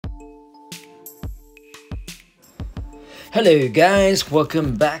Hello guys,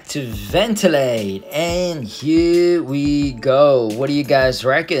 welcome back to Ventilate, and here we go. What do you guys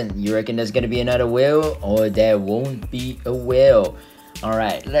reckon? You reckon there's gonna be another whale or there won't be a whale?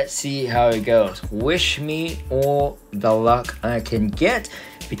 Alright, let's see how it goes. Wish me all the luck I can get,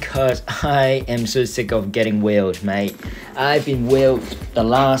 because I am so sick of getting whaled, mate. I've been whaled the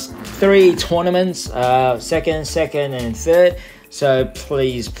last 3 tournaments, second and third. So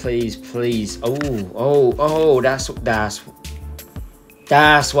please. Oh, that's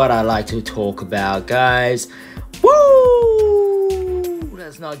what I like to talk about, guys. Woo!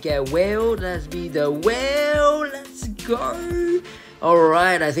 Let's not get whaled. Let's be the whale. Let's go.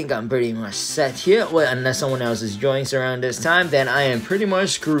 Alright, I think I'm pretty much set here. Well, unless someone else is joining around this time, then I am pretty much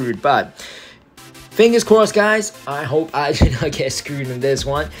screwed. But fingers crossed, guys. I hope I do not get screwed in this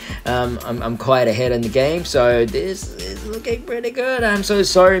one. I'm quite ahead in the game, so this is looking pretty good. I'm so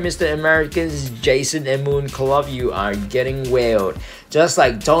sorry, Mr. Americans, Jason and Moon Club. You are getting whaled. Just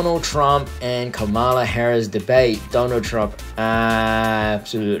like Donald Trump and Kamala Harris debate. Donald Trump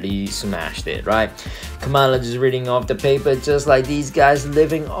absolutely smashed it, right? Kamala just reading off the paper, just like these guys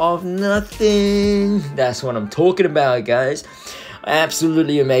living off nothing. That's what I'm talking about, guys.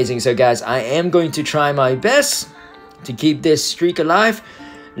 Absolutely amazing. So guys, I am going to try my best to keep this streak alive.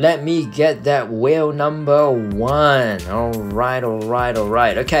 Let me get that whale number 1.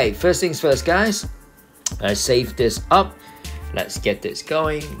 Alright. Okay, first things first, guys. I save this up. Let's get this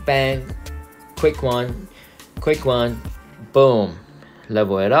going. Bang. Quick one. Boom.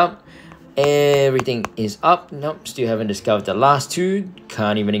 Level it up. Everything is up. Nope, still haven't discovered the last 2.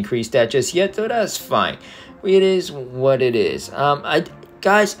 Can't even increase that just yet, so that's fine. It is what it is.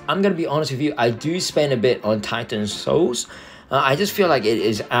 Guys, I'm gonna be honest with you. I do spend a bit on Titan Souls. I just feel like it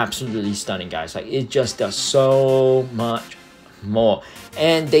is absolutely stunning, guys. Like, it just does so much more.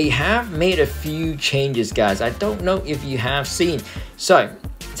 And they have made a few changes, guys. I don't know if you have seen. So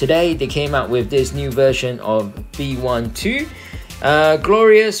today they came out with this new version of B12.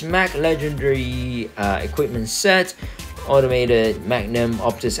 Glorious Mac Legendary equipment set, automated Magnum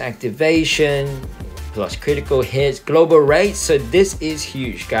Optus activation, plus critical hits, global raid. So this is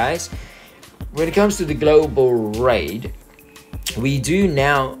huge, guys. When it comes to the global raid, we do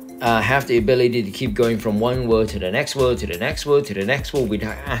now have the ability to keep going from one world to the next world, to the next world, to the next world,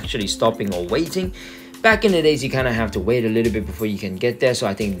 without actually stopping or waiting. Back in the days, you kind of have to wait a little bit before you can get there. So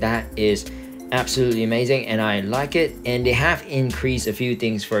I think that is absolutely amazing, and I like it. And they have increased a few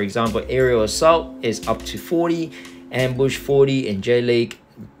things. For example, aerial assault is up to 40, ambush 40, and J-Lake,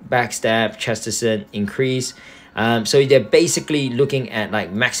 backstab, Chesterton increase. So they're basically looking at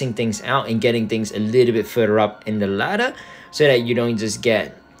like maxing things out and getting things a little bit further up in the ladder, so that you don't just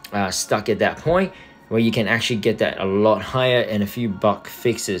get stuck at that point, where you can actually get that a lot higher, and a few bug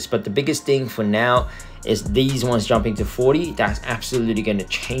fixes. But the biggest thing for now is these ones jumping to 40. That's absolutely going to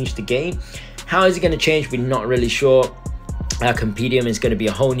change the game. How is it going to change? We're not really sure. Compendium is going to be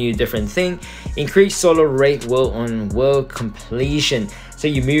a whole new different thing. Increased solo rate world on world completion. So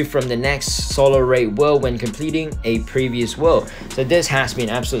you move from the next solo rate world when completing a previous world. So this has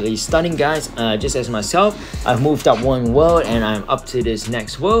been absolutely stunning, guys. Just as myself, I've moved up 1 world and I'm up to this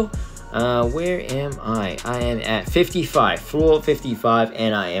next world. Where am I? I am at 55, floor 55,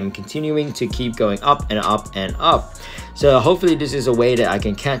 and I am continuing to keep going up and up and up. So hopefully this is a way that I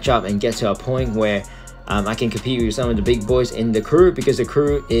can catch up and get to a point where I can compete with some of the big boys in the crew, because the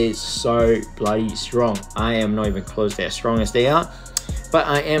crew is so bloody strong. I am not even close to as strong as they are, but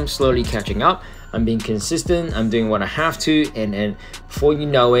I am slowly catching up. I'm being consistent, I'm doing what I have to, and before you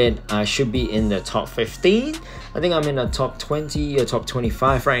know it, I should be in the top 15. I think I'm in the top 20 or top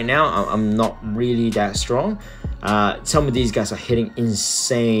 25 right now. I'm not really that strong. Some of these guys are hitting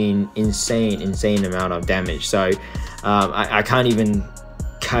insane amount of damage. So I can't even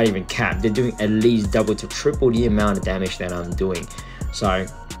cap. They're doing at least double to triple the amount of damage that I'm doing. So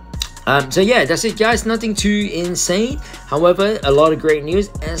yeah, that's it, guys. Nothing too insane. However, a lot of great news.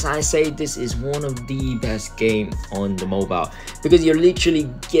 As I say, this is one of the best games on the mobile, because you're literally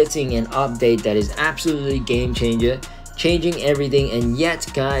getting an update that is absolutely game changer, changing everything. And yet,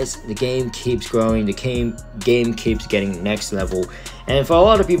 guys, the game keeps growing. The game keeps getting next level. And for a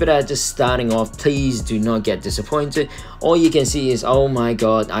lot of people that are just starting off, please do not get disappointed. All you can see is, oh my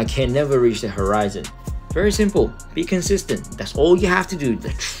god, I can never reach the horizon. Very simple. Be consistent. That's all you have to do.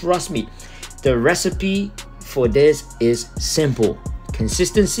 Trust me. The recipe for this is simple.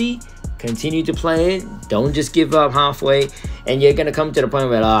 Consistency. Continue to play it. Don't just give up halfway. And you're gonna come to the point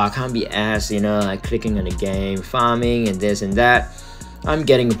where, I can't be asked, like clicking on the game, farming and this and that. I'm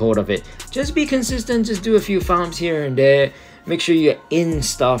getting bored of it. Just be consistent. Just do a few farms here and there. Make sure you're in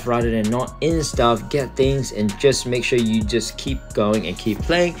stuff rather than not in stuff. Get things and just make sure you just keep going and keep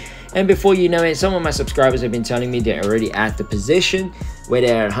playing. And before you know it, some of my subscribers have been telling me they're already at the position where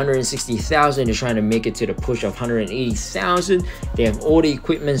they're at 160,000. They're trying to make it to the push of 180,000. They have all the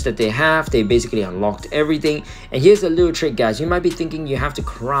equipments that they have. They basically unlocked everything. And here's a little trick, guys. You might be thinking you have to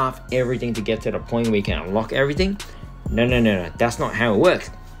craft everything to get to the point where you can unlock everything. No. That's not how it works.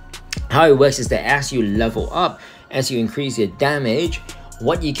 How it works is that as you level up, as you increase your damage,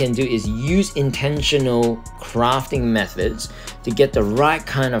 what you can do is use intentional crafting methods to get the right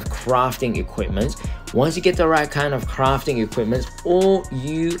kind of crafting equipment. Once you get the right kind of crafting equipment, all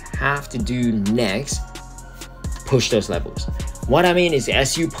you have to do next, push those levels. What I mean is,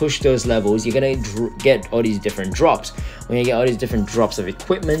 as you push those levels, you're gonna get all these different drops. When you get all these different drops of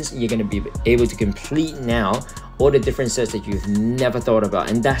equipment, you're gonna be able to complete now all the different sets that you've never thought about.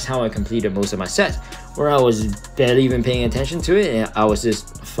 And that's how I completed most of my sets, where I was barely even paying attention to it, and I was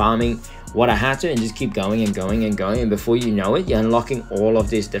just farming what I had to and just keep going and going and going, and before you know it, you're unlocking all of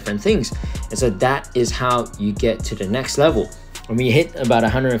these different things. And so that is how you get to the next level. When you hit about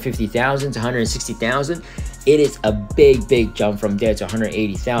 150,000 to 160,000, it is a big jump from there to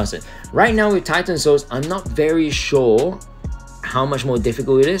 180,000. Right now with Titan Souls, I'm not very sure how much more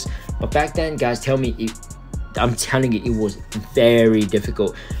difficult it is, but back then, guys, I'm telling you, it was very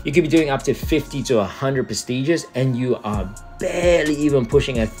difficult. You could be doing up to 50 to 100 prestigious, and you are barely even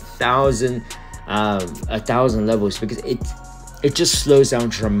pushing 1,000 levels, because it just slows down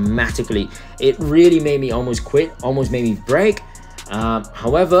dramatically. It really made me almost quit, almost made me break.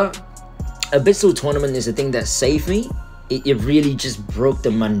 However, Abyssal Tournament is the thing that saved me. It really just broke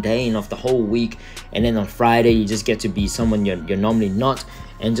the mundane of the whole week, and then on Friday you just get to be someone you're normally not,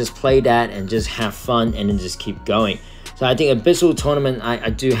 and just play that and just have fun and then just keep going. So I think Abyssal Tournament, I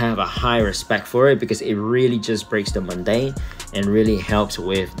do have a high respect for it, because it really just breaks the mundane and really helps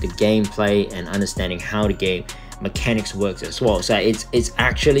with the gameplay and understanding how the game mechanics works as well. So it's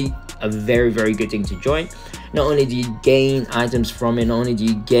actually a very good thing to join. Not only do you gain items from it, not only do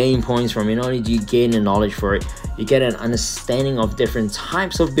you gain points from it, not only do you gain the knowledge for it, you get an understanding of different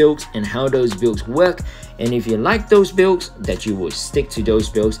types of builds and how those builds work. And if you like those builds, that you will stick to those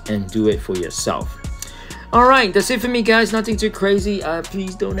builds and do it for yourself. Alright, that's it for me, guys. Nothing too crazy.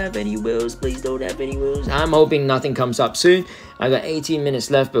 Please don't have any wheels. Please don't have any wheels. I'm hoping nothing comes up soon. I got 18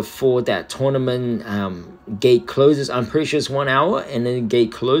 minutes left before that tournament gate closes. I'm pretty sure it's 1 hour and then the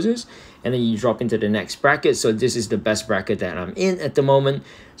gate closes, and then you drop into the next bracket. So this is the best bracket that I'm in at the moment.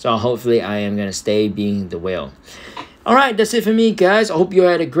 So hopefully I am going to stay being the whale. Alright, that's it for me, guys. I hope you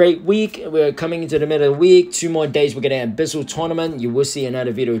had a great week. We're coming into the middle of the week. 2 more days, we're going to have Abyssal Tournament. You will see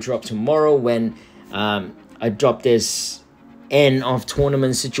another video drop tomorrow when I drop this end of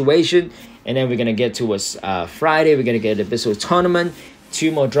tournament situation. And then we're going to get to Friday. We're going to get Abyssal Tournament.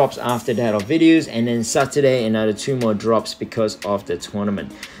 2 more drops after that of videos. And then Saturday, another 2 more drops because of the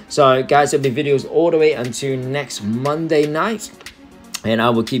tournament. So, guys, there'll be videos all the way until next Monday night. And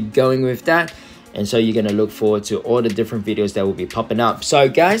I will keep going with that. And so you're going to look forward to all the different videos that will be popping up. So,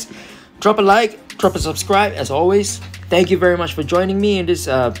 guys, drop a like, drop a subscribe, as always. Thank you very much for joining me in this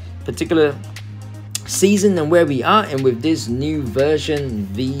particular season and where we are. And with this new version,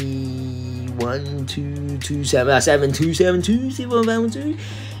 V1227272.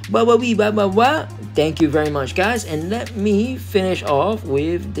 Thank you very much, guys. And let me finish off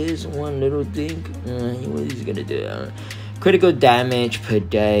with this one little thing. What is it going to do? Critical damage per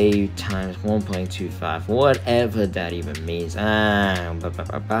day times 1.25, whatever that even means.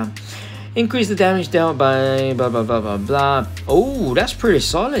 Increase the damage dealt by blah blah blah blah blah. Oh, that's pretty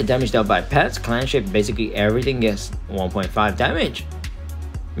solid. Damage dealt by pets, clan ship, basically everything gets 1.5 damage.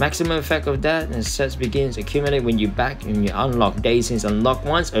 Maximum effect of that, and sets begins accumulate when you unlock days since unlock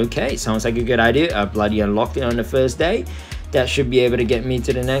once. Okay, sounds like a good idea. I bloody unlocked it on the first day. That should be able to get me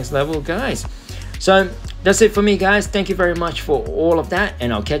to the next level, guys. So that's it for me, guys. Thank you very much for all of that,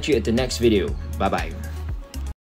 and I'll catch you at the next video. Bye bye.